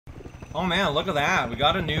Oh man, look at that. We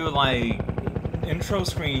got a new, like, intro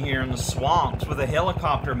screen here in the swamps with a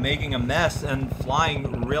helicopter making a mess and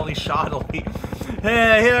flying really shoddily.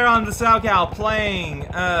 Hey, here on the SoCal playing,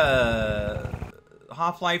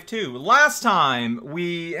 Half-Life 2. Last time,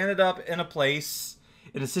 we ended up in a place,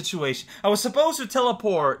 in a situation. I was supposed to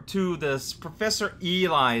teleport to this Professor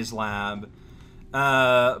Eli's lab,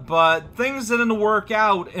 but things didn't work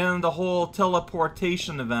out in the whole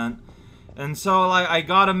teleportation event. And so, like, I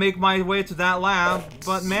gotta make my way to that lab,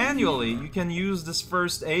 but manually. You can use this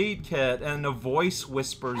first aid kit, and a voice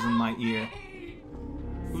whispers in my ear.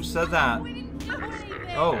 Who said that?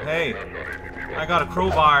 Oh, hey. I got a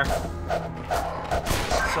crowbar. So,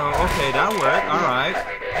 okay, that worked. Alright.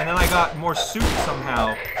 And then I got more suit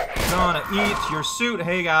somehow. Gonna eat your suit.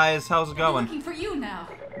 Hey, guys, how's it going? They're looking for you now.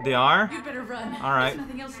 They are? You better run. Alright. There's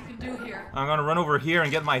nothing else you can do here. I'm gonna run over here and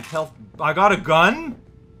get my health. I got a gun?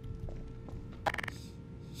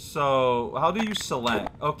 So, how do you select?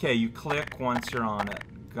 Okay, you click once you're on it.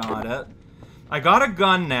 Got it. I got a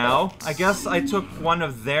gun now. I guess I took one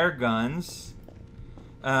of their guns.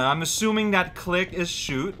 I'm assuming that click is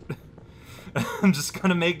shoot. I'm just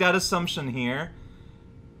gonna make that assumption here.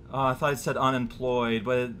 I thought it said unemployed,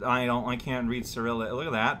 but I can't read Cyrillic. Look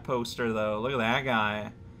at that poster though. Look at that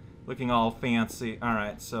guy. Looking all fancy.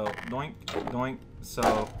 Alright, so doink, doink.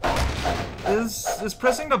 So is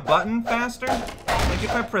pressing the button faster? Like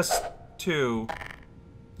if I press 2,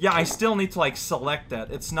 yeah, I still need to like select it.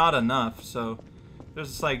 It's not enough. So there's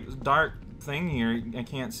this like dark thing here. I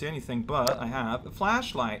can't see anything, but I have a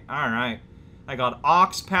flashlight. All right, I got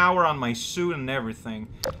aux power on my suit and everything.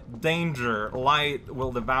 Danger, light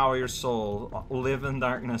will devour your soul. Live in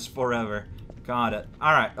darkness forever. Got it.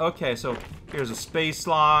 All right. Okay. So here's a space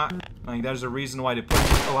slot. Like there's a reason why they put.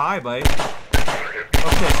 Oh hi, buddy.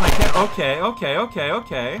 Okay, so I can't.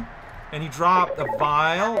 Okay. And he dropped a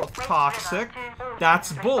vial of toxic.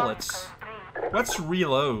 That's bullets. Let's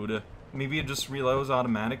reload. Maybe it just reloads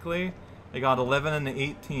automatically. I got 11 and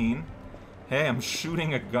 18. Hey, I'm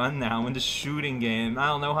shooting a gun now in the shooting game. I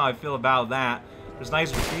don't know how I feel about that. There's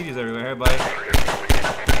nice graffitis everywhere, but...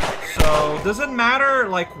 So, does it matter,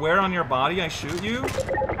 like, where on your body I shoot you?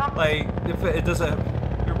 Like, if it does a...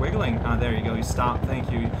 You're wiggling. Ah, there you go. You stopped.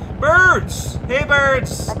 Thank you. Birds! Hey,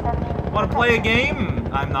 birds! Want to play a game?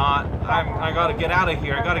 I'm not. I gotta get out of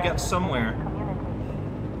here. I gotta get somewhere.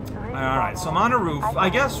 Alright, so I'm on a roof. I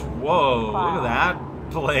guess... Whoa, look at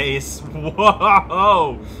that place.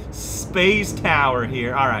 Whoa! Space tower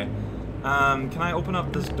here. Alright. Can I open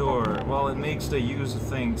up this door? Well, it makes the use of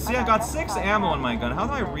things. See, I got 6 ammo in my gun. How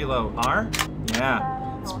do I reload? R? Yeah.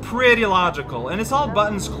 It's pretty logical. And it's all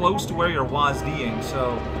buttons close to where you're WASDing,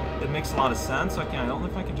 so it makes a lot of sense. Okay, I don't know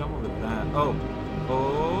if I can jump over that. Oh.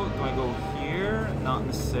 Oh, do I go here? Not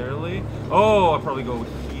necessarily. Oh, I'll probably go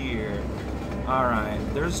here. Alright,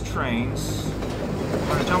 there's trains. I'm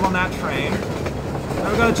gonna jump on that train.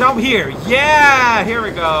 I'm gonna jump here. Yeah! Here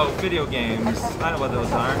we go. Video games. I know what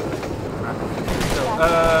those are. So,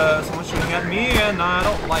 someone's shooting at me and I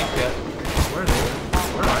don't like it. Where is it?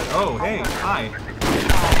 Where are I? Oh, hey, hi.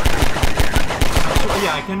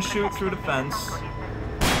 Yeah, I can shoot through the fence.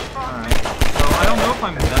 Alright. So, I don't know if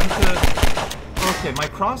I'm meant to... Okay, my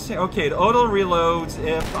crosshair... Okay, the auto reloads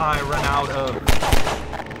if I run out of...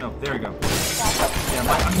 No, there we go. Yeah,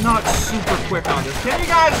 I'm not super quick on this. Can you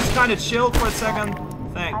guys just kind of chill for a second?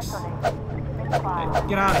 Thanks. Hey,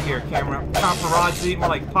 get out of here, camera. Paparazzi, more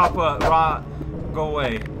like Papa Ra. Go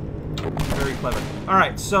away. Very clever.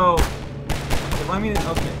 Alright, so... Okay, let me...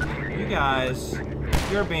 Okay, you guys...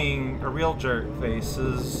 You're being a real jerk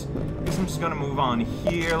faces. I guess I'm just gonna move on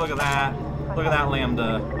here. Look at that. Look at that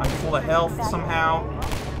lambda. I'm full of health somehow.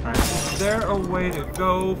 Alright, is there a way to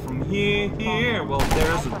go from here? Well,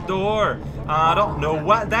 there's a door. I don't know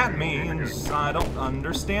what that means. I don't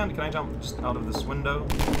understand. Can I jump just out of this window?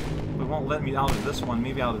 It won't let me out of this one.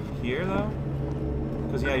 Maybe out of here, though?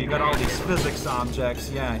 Because, yeah, you got all these physics objects.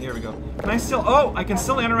 Yeah, here we go. Can I still... Oh, I can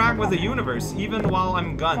still interact with the universe, even while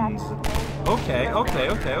I'm guns. Okay. Can I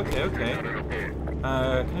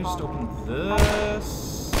just open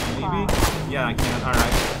this? Maybe? Yeah, I can.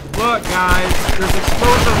 Alright. Look, guys, there's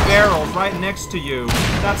explosive barrels right next to you.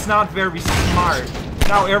 That's not very smart.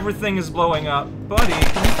 Now everything is blowing up. Buddy,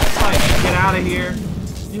 can you just, like, get out of here?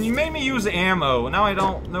 You made me use ammo. Now I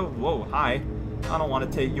don't know. Whoa, hi. I don't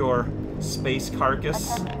want to take your space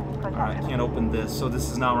carcass. Alright, can't open this, so this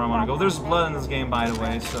is not where I want to go. There's blood in this game, by the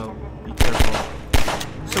way, so be careful.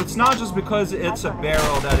 So it's not just because it's a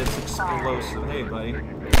barrel that it's explosive. Hey, buddy.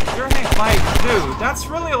 You're like, dude, that's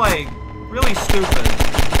really, like, really stupid.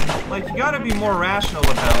 Like, you gotta be more rational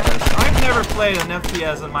about this. I've never played an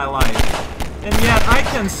FPS in my life. And yet, I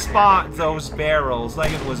can spot those barrels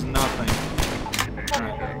like it was nothing.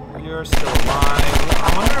 Alright, you're still alive.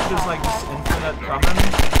 I wonder if there's like this infinite coming.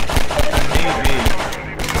 Maybe.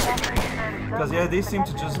 Because, yeah, these seem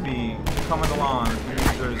to just be coming along.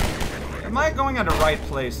 Am I going at the right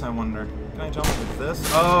place, I wonder? Can I jump with this?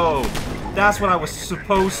 Oh, that's what I was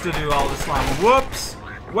supposed to do all this time. Whoops!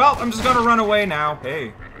 Well, I'm just gonna run away now.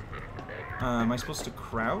 Hey. Am I supposed to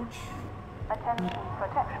crouch?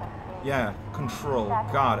 Yeah, control.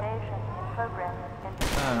 Got it.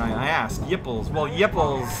 I asked. Yipples. Well,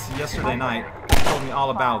 Yipples yesterday night told me all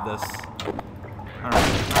about this.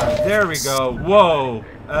 Alright, there we go. Whoa!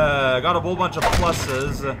 Got a whole bunch of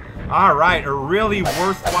pluses. Alright, a really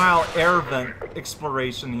worthwhile air vent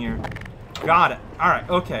exploration here. Got it. Alright,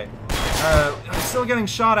 okay. I'm still getting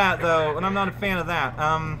shot at, though, and I'm not a fan of that.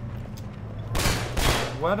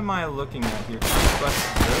 What am I looking at here? What's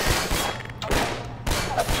this?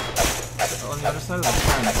 On the other side of the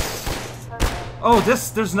fence. Oh,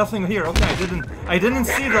 there's nothing here. Okay, I didn't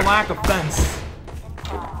see the lack of fence.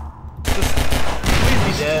 Just, please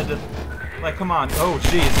be dead. Like, come on. Oh,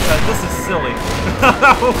 jeez. This is silly.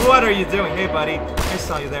 What are you doing? Hey, buddy. I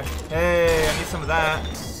saw you there. Hey, I need some of that.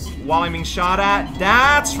 While I'm being shot at?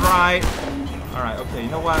 That's right. Alright, okay, you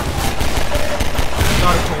know what?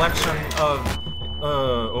 Got a collection of...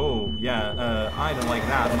 oh, yeah. I don't like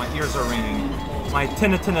that. My ears are ringing. My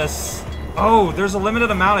tinnitus. Oh, there's a limited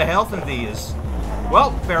amount of health in these.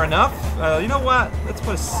 Well, fair enough. You know what? Let's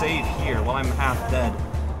put a save here while I'm half dead.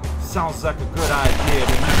 Sounds like a good idea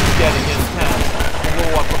to me getting intense.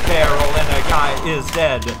 Blow up a barrel and a guy is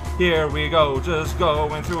dead. Here we go, just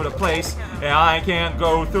going through the place. And I can't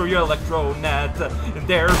go through your electro net.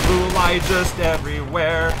 There's blue light just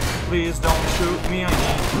everywhere. Please don't shoot me, I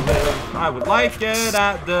need to live. I would like it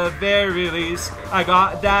at the very least. I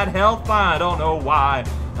got that health, I don't know why.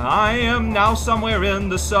 I am now somewhere in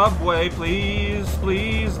the subway. Please,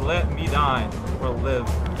 please let me die or live.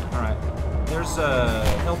 Alright. There's a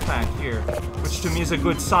health pack here, which to me is a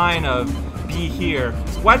good sign of be here.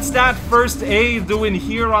 What's that first aid doing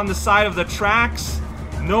here on the side of the tracks?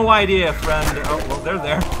 No idea, friend. Oh, well, they're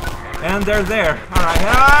there. And they're there. Alright.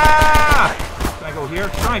 Ah! Can I go here?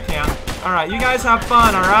 Sure I can. Alright, you guys have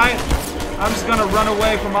fun, alright? I'm just gonna run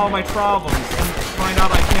away from all my problems and find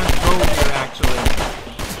out I can't go here, actually.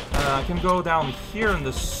 I can go down here in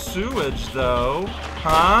the sewage, though.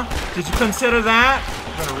 Huh? Did you consider that?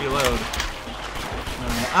 I'm gonna reload.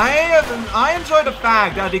 I enjoy the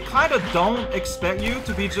fact that they kind of don't expect you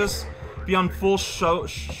to be on full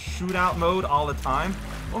shootout mode all the time.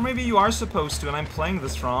 Or maybe you are supposed to, and I'm playing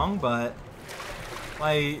this wrong, but...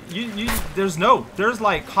 Like, there's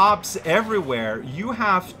like cops everywhere. You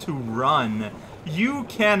have to run. You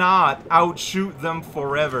cannot outshoot them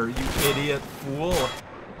forever, you idiot fool.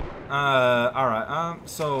 Alright,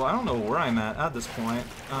 so I don't know where I'm at this point.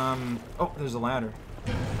 Oh, there's a ladder.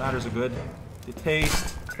 Ladders are good. They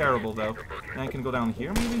taste terrible, though. And I can go down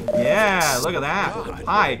here, maybe? Yeah, look at that.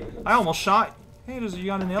 Hi. I almost shot... Hey, you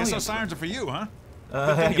got an alien. Guess those sirens are for you, huh?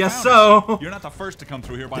 I guess so. You're not the first to come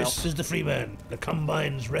through here by... This is the Freeman. The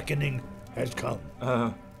Combine's reckoning has come.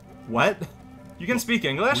 What? You can speak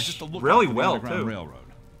English? We're just a lookout really for the well, Underground too.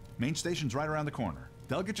 Railroad. Main station's right around the corner.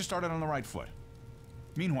 They'll get you started on the right foot.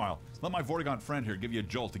 Meanwhile, let my Vortigaunt friend here give you a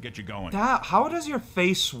jolt to get you going. How does your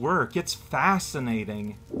face work? It's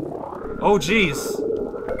fascinating. Oh, jeez.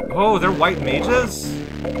 Oh, they're white mages?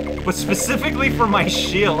 But specifically for my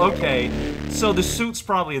shield. Okay. So the suit's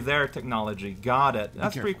probably their technology. Got it.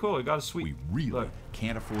 That's pretty cool. We got a sweet... We really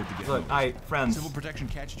can't afford to get Look, friends. Civil protection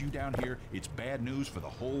catches you down here, it's bad news for the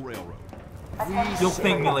whole railroad. You'll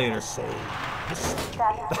thank me later.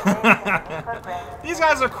 These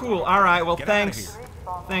guys are cool. Alright, well, thanks.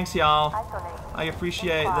 Thanks, y'all. I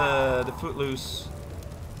appreciate the footloose.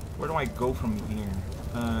 Where do I go from here?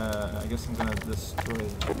 I guess I'm gonna destroy...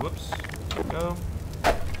 Whoops. There we go.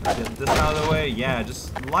 Get this out of the way. Yeah,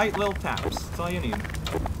 just light little taps. That's all you need.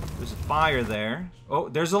 There's a fire there. Oh,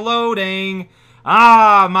 there's a loading.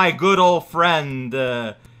 Ah, my good old friend.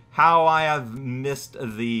 How I have missed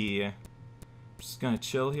thee. Just gonna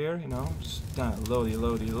chill here, you know. Just loady,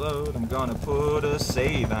 load. I'm gonna put a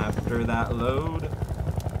save after that load.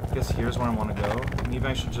 I guess here's where I want to go. Maybe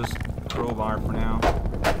I should just crowbar for now.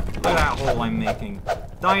 Look at that hole I'm making.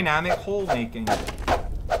 Dynamic hole making.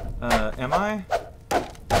 Am I?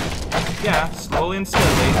 Yeah, slowly and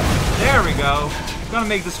steadily. There we go. Gonna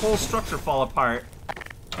make this whole structure fall apart.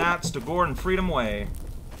 That's the Gordon Freedom way.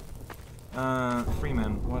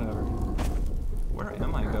 Freeman, whatever. Where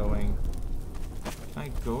am I going? Can I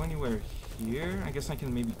go anywhere here? I guess I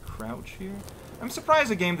can maybe crouch here? I'm surprised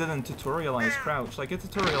the game didn't tutorialize crouch. Like, it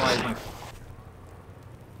tutorialized my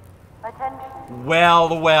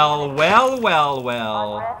Well, well, well, well,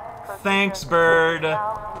 well. Thanks, bird.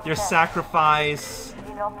 Your sacrifice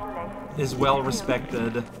is well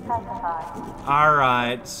respected.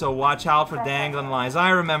 Alright, so watch out for dangling lines. I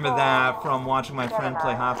remember that from watching my friend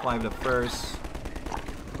play Half-Life the first.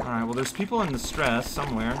 Alright, well there's people in distress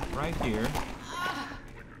somewhere, right here.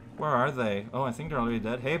 Where are they? Oh, I think they're already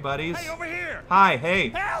dead. Hey, buddies. Hey, over here! Hi, hey.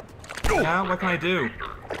 Help! Yeah, what can I do?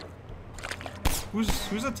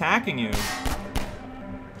 Who's attacking you?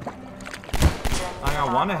 I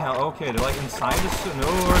want to help. Okay, they're like inside the suit. No,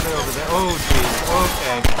 they're over there. Oh, jeez.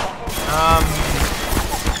 Okay.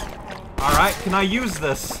 Alright, can I use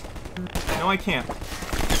this? No, I can't.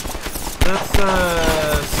 Let's,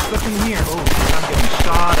 slip in here. Oh, I'm getting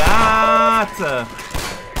shot at!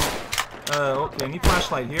 Okay, I need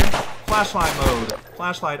flashlight here. Flashlight mode.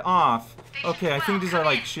 Flashlight off. Okay, I think these are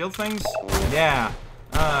like shield things. Yeah.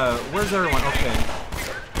 Where's everyone? Okay.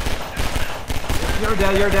 You're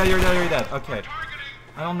dead, you're dead, you're dead, you're dead. Okay.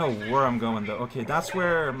 I don't know where I'm going though. Okay, that's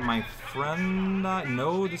where my friend...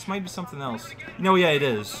 no, this might be something else. No, yeah, it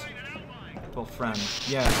is. Well, friend.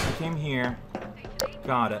 Yeah, I came here.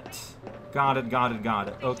 Got it. Got it, got it, got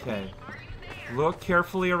it. Okay. Look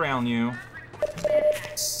carefully around you.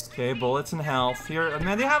 Okay, bullets and health. Here,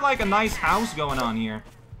 man, they have like a nice house going on here.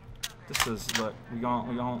 This is, look, we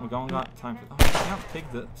don't got time for... Oh, I can't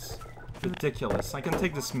take this. Ridiculous. I can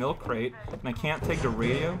take this milk crate, and I can't take the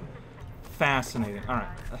radio. Fascinating. Alright.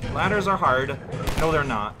 Ladders are hard. No, they're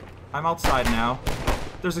not. I'm outside now.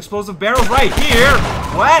 There's explosive barrels right here!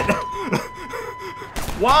 What?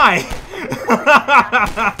 Why?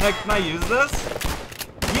 Can I use this?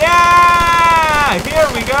 Yeah! Here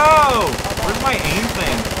we go! Where's my aim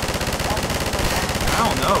thing? I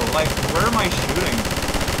don't know. Like, where am I shooting?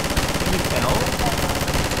 Can you tell?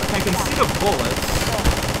 Like, I can see the bullets.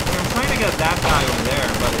 Like, I'm trying to get that guy over there,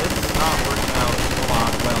 but it's not working out a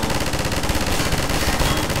lot well.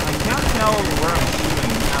 I can't tell where I'm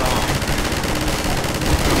shooting at all.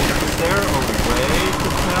 Is there a way to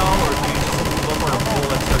tell, or do you just look where the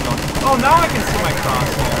bullets are going? Oh, now I can see my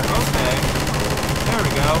crosshair. Okay. There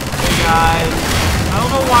we go. Hey, guys. I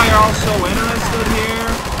don't know why you're all so interested here.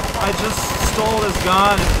 I just stole this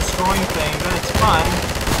gun and destroying things, and it's fun.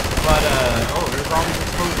 But, oh, there's all these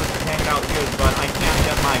explosives hanging out here, but I can't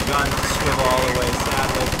get my gun to swivel all the way,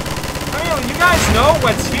 sadly. I mean, you guys know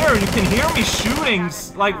what's here. You can hear me shooting.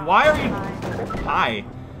 Like, why are you... Hi.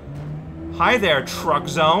 Hi there, truck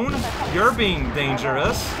zone. You're being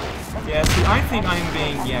dangerous. Yeah, see, I think I'm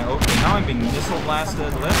being... Yeah, okay, now I'm being missile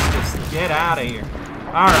blasted. Let's just get out of here.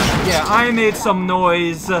 Alright, yeah, I made some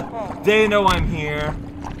noise. They know I'm here.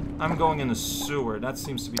 I'm going in the sewer. That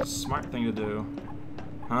seems to be the smart thing to do.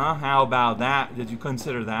 Huh? How about that? Did you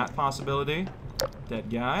consider that possibility? Dead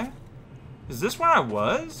guy? Is this where I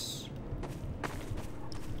was?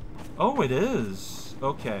 Oh, it is.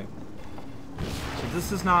 Okay. So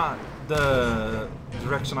this is not the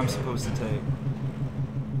direction I'm supposed to take.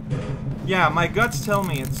 Yeah, my guts tell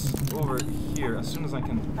me it's over here as soon as I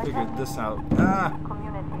can figure this out. Ah!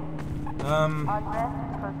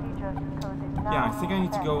 Yeah, I think I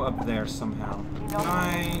need to go up there somehow. Can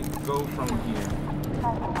I go from here?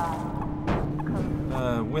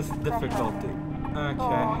 With difficulty.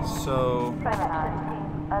 Okay, so...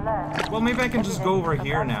 Well, maybe I can just go over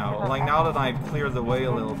here now. Like, now that I've cleared the way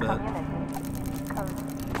a little bit.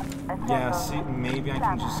 Yeah, see, maybe I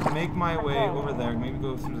can just make my way over there. Maybe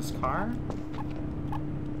go through this car?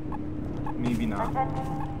 Maybe not.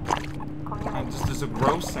 There's a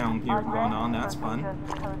gross sound here going on. That's fun.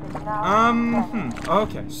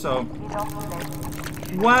 Okay, so...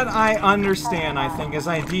 What I understand, I think, is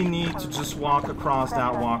I do need to just walk across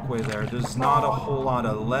that walkway there. There's not a whole lot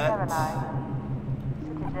of let.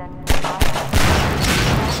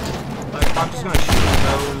 Like, I'm just gonna shoot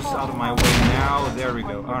those out of my way now. There we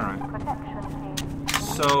go. Alright.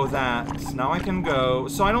 So that... Now I can go...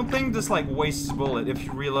 So I don't think this, like, wastes a bullet if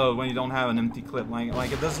you reload when you don't have an empty clip.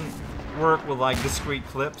 Like it doesn't work with, like, discrete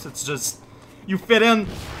clips. It's just... You fit in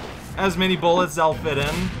as many bullets they'll fit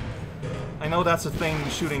in. I know that's a thing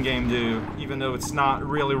shooting game do, even though it's not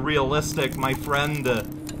really realistic, my friend.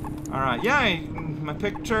 Alright, yeah, my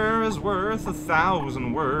picture is worth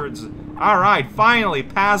 1,000 words. Alright, finally,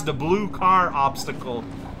 past the blue car obstacle.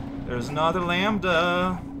 There's another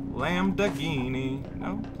Lambda. Lambda-gini.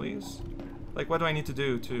 No, please? Like, what do I need to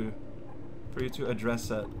do for you to address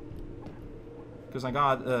it? Because I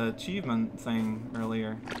got an achievement thing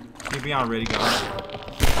earlier. Maybe I already got it.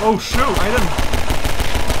 Oh, shoot, I didn't...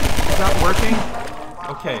 Is that working?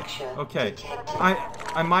 Okay, okay.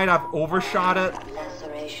 I might have overshot it.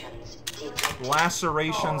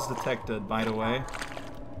 Lacerations detected, by the way.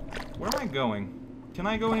 Where am I going? Can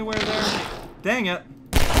I go anywhere there? Dang it!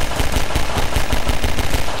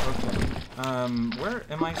 Okay. Where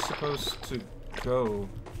am I supposed to go?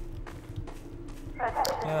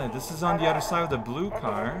 Yeah, this is on the other side of the blue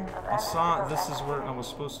car. I saw this is where I was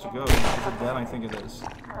supposed to go. Is it dead? I think it is.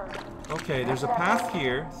 Okay, there's a path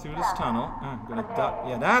here through this tunnel. Oh, I'm gonna duck.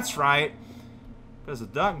 Yeah, that's right. There's a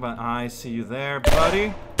duck, but I see you there,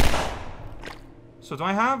 buddy. So do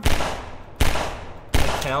I have a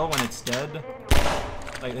tail when it's dead?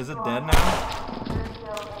 Like, is it dead now?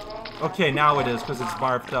 Okay, now it is, because it's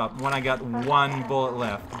barfed up. When I got 1 bullet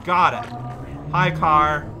left. Got it. Hi,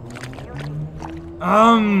 car.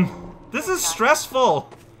 This is stressful.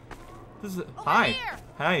 This is... Hi.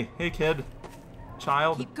 Hey, hey, kid.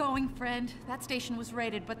 Child. Keep going, friend. That station was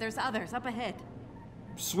raided, but there's others up ahead.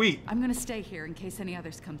 Sweet. I'm gonna stay here in case any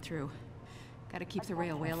others come through. Gotta keep the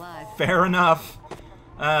railway alive. Fair enough.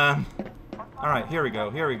 Alright, here we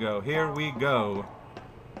go, here we go, here we go.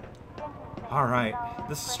 Alright,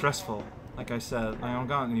 this is stressful. Like I said, I don't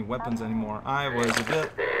got any weapons anymore. I was a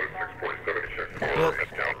bit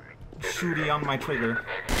shooty on my trigger.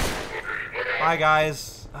 Bye,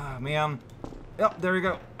 guys. Ah, man. Yep, there we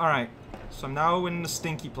go. Alright, so I'm now in the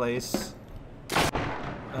stinky place.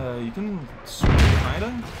 You can swim,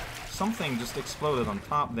 kinda? Something just exploded on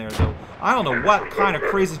top there, though. I don't know what kind of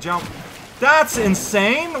crazy jump. That's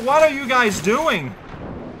insane! What are you guys doing?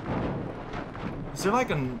 Is there like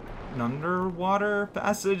an underwater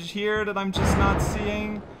passage here that I'm just not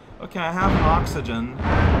seeing? Okay, I have oxygen.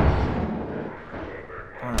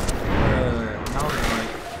 Alright, now they're like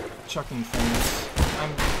chucking things. I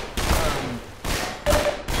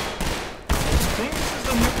think this is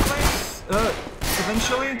the new place?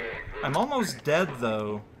 Eventually? I'm almost dead,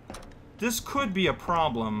 though. This could be a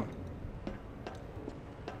problem.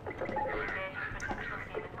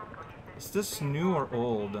 Is this new or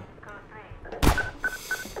old?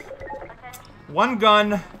 1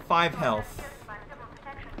 gun, 5 health.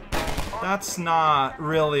 That's not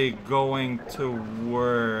really going to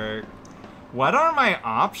work. What are my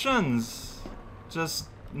options? Just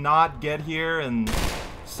not get here in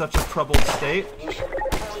such a troubled state?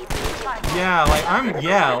 Yeah,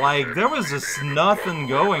 like there was just nothing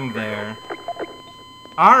going there.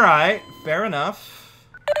 Alright, fair enough.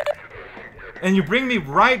 And you bring me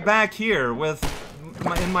right back here with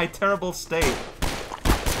in my terrible state.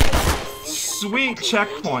 Sweet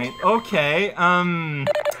checkpoint. Okay, I'm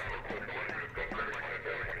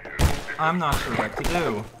not sure what to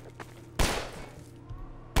do.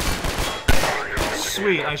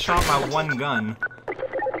 Sweet, I shot my 1 gun.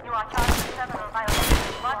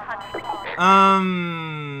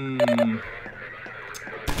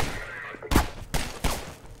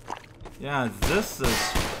 Yeah, this is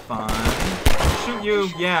fun. Shoot you.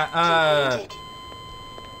 Yeah,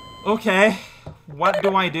 okay. What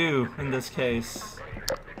do I do in this case?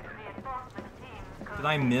 Did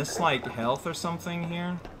I miss, like, health or something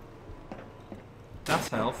here? That's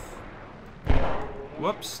health.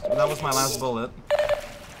 Whoops, that was my last bullet.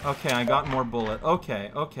 Okay, I got more bullet.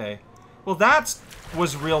 Okay, okay. Well, that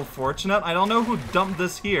was real fortunate. I don't know who dumped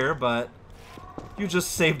this here, but you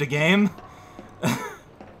just saved the game.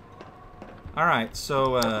 Alright,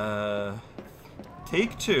 so,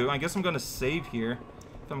 take 2. I guess I'm gonna save here.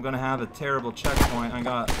 If I'm gonna have a terrible checkpoint, I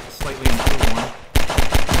got a slightly improved one.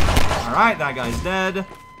 Alright, that guy's dead.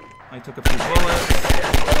 I took a few bullets.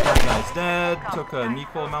 That guy's dead. Took an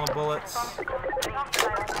equal amount of bullets.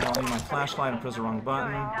 I don't need my flashlight and press the wrong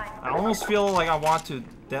button. I almost feel like I want to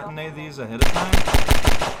detonate these ahead of time.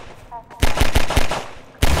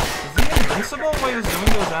 Is he invincible while he's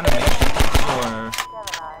doing those animations? Or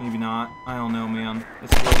maybe not. I don't know, man.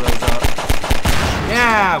 Let's blow those up.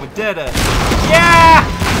 Yeah, we did it. Yeah!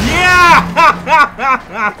 Yeah!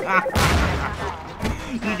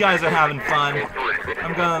 You guys are having fun.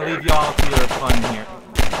 I'm gonna leave y'all to your fun here.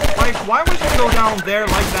 Like, why would you go down there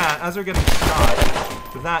like that as they're getting shot?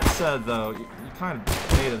 With that said, though, you kind of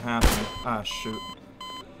made it happen. Ah, shoot.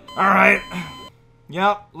 Alright.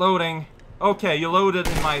 Yep, loading. Okay, you loaded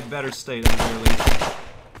in my better state at the very least.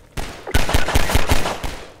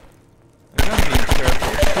 I gotta be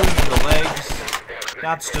careful. Shooting in the legs.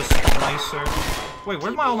 That's just nicer. Wait,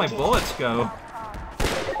 where'd all my bullets go?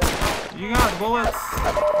 You got bullets?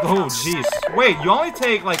 Oh, jeez. Wait, you only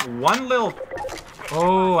take, like, 1 little...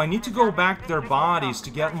 Oh, I need to go back to their bodies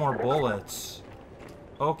to get more bullets.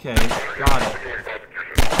 Okay, got it.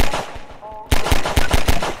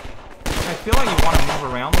 I feel like you want to move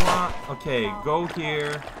around a lot. Okay, go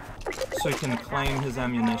here so you can claim his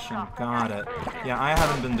ammunition. Got it. Yeah, I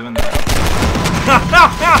haven't been doing that.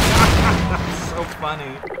 So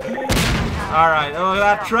funny. Alright, oh, look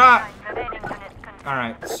at that truck!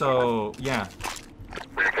 Alright, so, yeah.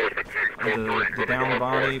 The down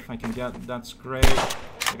body, if I can get, that's great.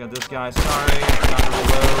 I got this guy, sorry. Gotta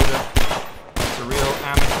reload. It's a real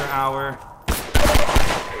amateur hour.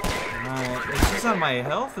 Alright, it's just that my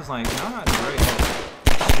health is like not great.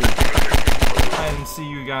 Shoot. I didn't see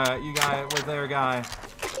you guy were there, guy.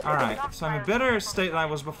 Alright, so I'm in a better state than I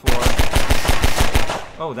was before.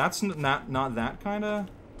 Oh, that's not that kind of...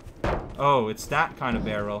 Oh, it's that kind of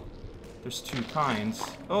barrel. There's two kinds.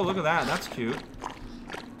 Oh, look at that. That's cute.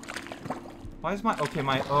 Why is my... Okay,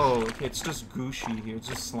 oh, okay, it's just gushy here. It's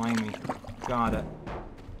just slimy. Got it.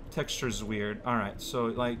 Texture's weird. Alright, so,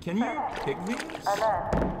 like, can you pick these?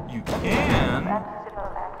 You can?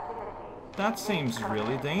 That seems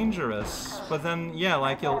really dangerous. But then, yeah,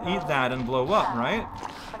 like, you'll eat that and blow up, right?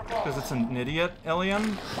 Because it's an idiot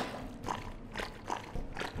alien.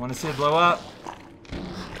 Want to see it blow up?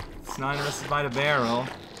 It's not interested by the barrel.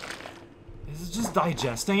 Is it just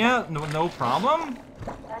digesting it? No problem?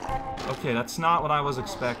 Okay, that's not what I was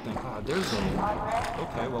expecting. Oh, there's a...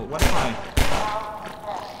 Okay, well, what if I...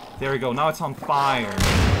 There we go, now it's on fire.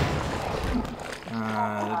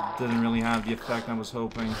 That didn't really have the effect I was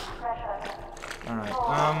hoping. Alright,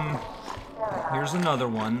 here's another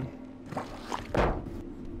one.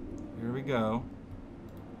 Here we go.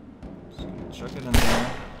 Just gonna chuck it in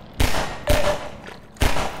there.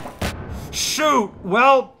 Shoot!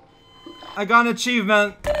 Well, I got an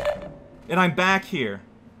achievement. And I'm back here.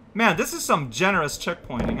 Man, this is some generous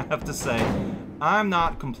checkpointing, I have to say. I'm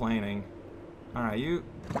not complaining. Alright, you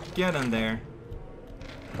get in there.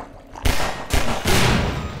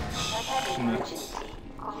 Shoot.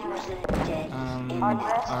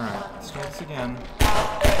 Alright, let's try this again.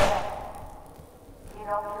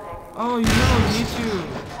 Oh, you need to...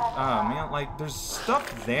 Oh, man, like, there's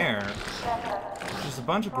stuff there. There's a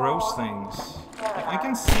bunch of gross things. I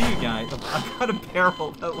can see you guys. I've got a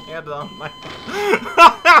barrel that landed on my...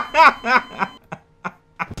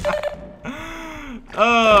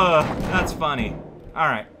 Oh, that's funny.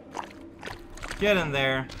 Alright. Get in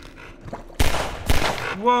there.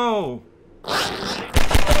 Whoa!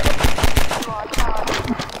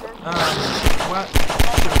 What?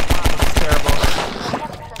 That's terrible.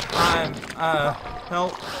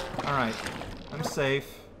 Help. Alright. I'm safe.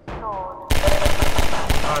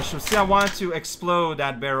 Shoot. See, I wanted to explode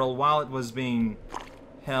that barrel while it was being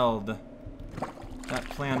held. That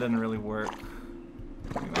plan didn't really work.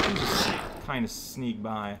 Maybe I can just kind of sneak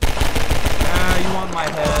by. You want my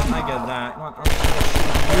head. I get that.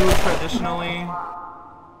 You, traditionally.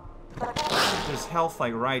 There's health,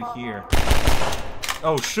 like, right here.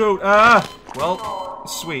 Oh, shoot. Well,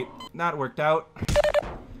 sweet. That worked out.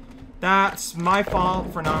 That's my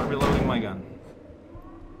fault for not reloading my gun.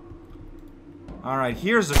 Alright,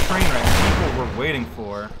 here's the train wreck people were waiting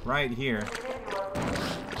for. Right here.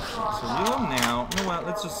 So reload now. You know what?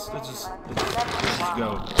 Let's just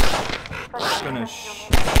go. Just gonna shoot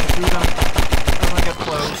them as I get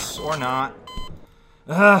close, or not.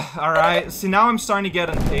 Alright. See, now I'm starting to get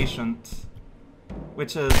impatient.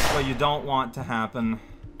 Which is what you don't want to happen.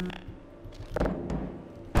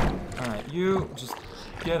 Alright, you just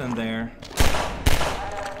get in there.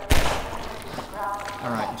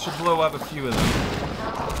 Alright, it should blow up a few of them.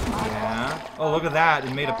 Yeah. Oh, look at that.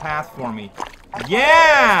 It made a path for me.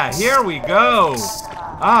 Yeah! Here we go!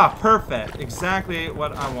 Ah, perfect. Exactly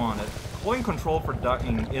what I wanted. Holding control for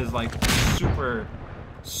ducking is, like, super,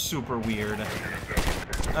 super weird.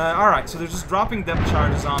 Alright, so they're just dropping depth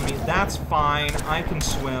charges on me. That's fine. I can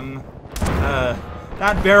swim.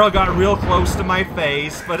 That barrel got real close to my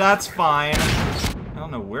face, but that's fine. I don't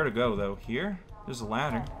know where to go, though. Here? There's a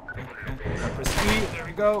ladder. Okay. Press E, there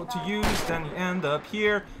we go, to use, then you end up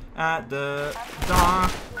here at the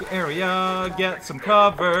dock area, get some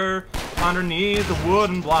cover underneath the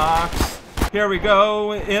wooden blocks. Here we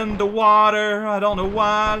go, in the water, I don't know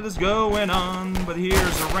what is going on, but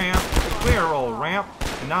here's a ramp, a clear old ramp,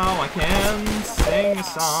 and now I can sing a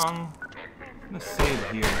song. I'm gonna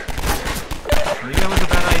save here. Maybe that was a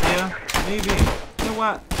bad idea, maybe. You know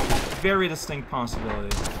what? Very distinct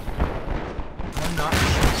possibility. I'm not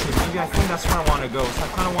sure. Maybe I think that's where I want to go. So I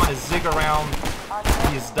kind of want to zig around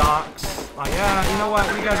these docks. Yeah, you know what?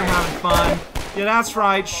 You guys are having fun. Yeah, that's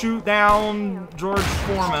right. Shoot down George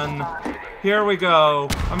Foreman. Here we go.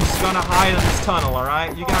 I'm just gonna hide in this tunnel. All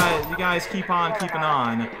right, you guys keep on keeping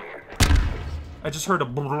on. I just heard a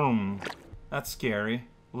boom. That's scary.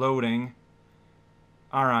 Loading.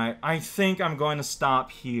 All right. I think I'm going to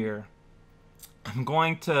stop here. I'm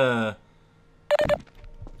going to...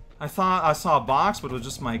 I thought I saw a box, but it was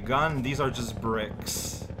just my gun. These are just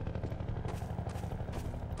bricks.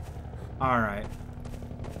 Alright.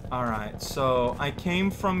 Alright, so I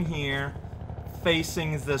came from here,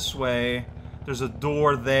 facing this way. There's a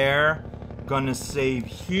door there. Gonna save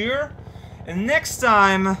here. And next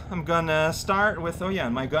time, I'm gonna start with, oh yeah,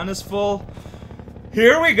 my gun is full.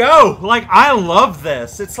 Here we go! Like, I love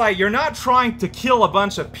this. It's like, you're not trying to kill a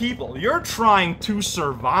bunch of people. You're trying to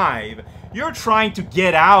survive. You're trying to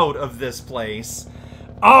get out of this place.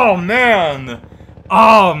 Oh, man!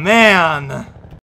 Oh, man!